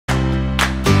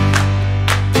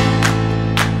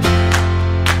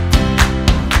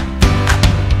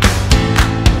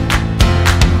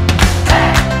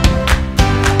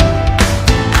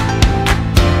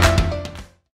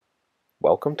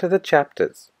Welcome to the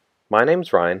chapters. My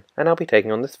name's Ryan and I'll be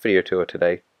taking on this video tour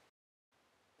today.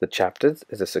 The chapters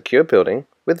is a secure building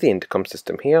with the intercom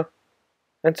system here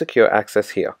and secure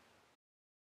access here.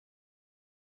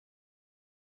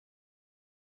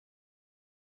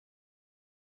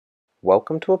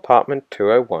 Welcome to apartment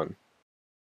 201.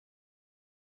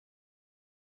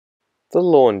 The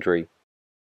laundry.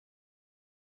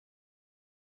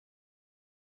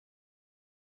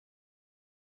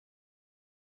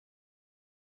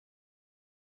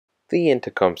 The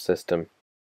intercom system.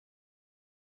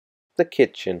 The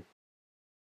kitchen,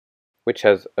 which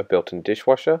has a built-in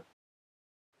dishwasher,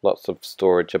 lots of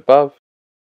storage above,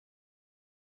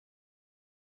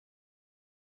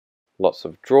 lots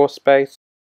of drawer space,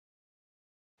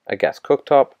 a gas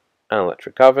cooktop, an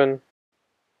electric oven,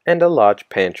 and a large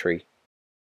pantry.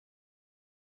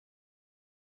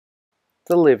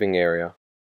 The living area,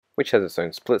 which has its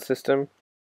own split system,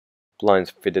 blinds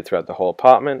fitted throughout the whole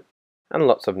apartment, and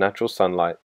lots of natural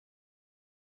sunlight.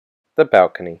 The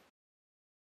balcony.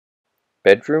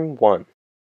 Bedroom 1,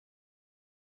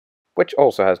 which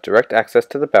also has direct access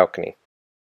to the balcony.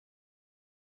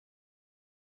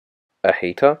 A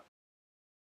heater,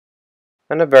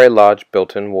 and a very large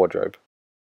built-in wardrobe.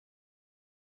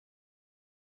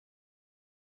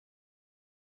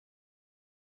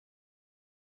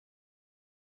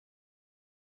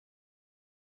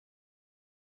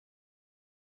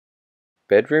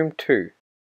 Bedroom 2,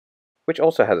 which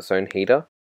also has its own heater,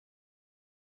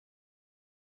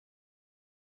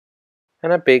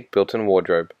 and a big built-in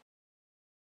wardrobe.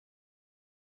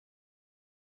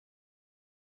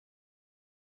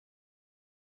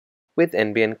 With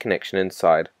NBN connection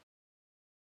inside.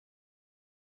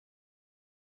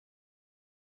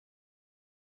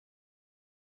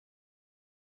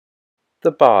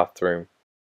 The bathroom,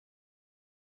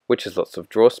 which has lots of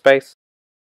drawer space,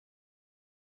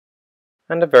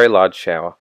 and a very large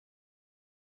shower.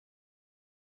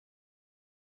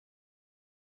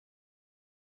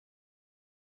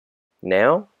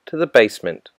 Now to the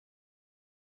basement.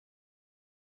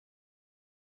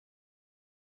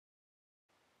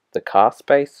 The car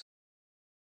space,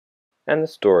 and the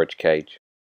storage cage.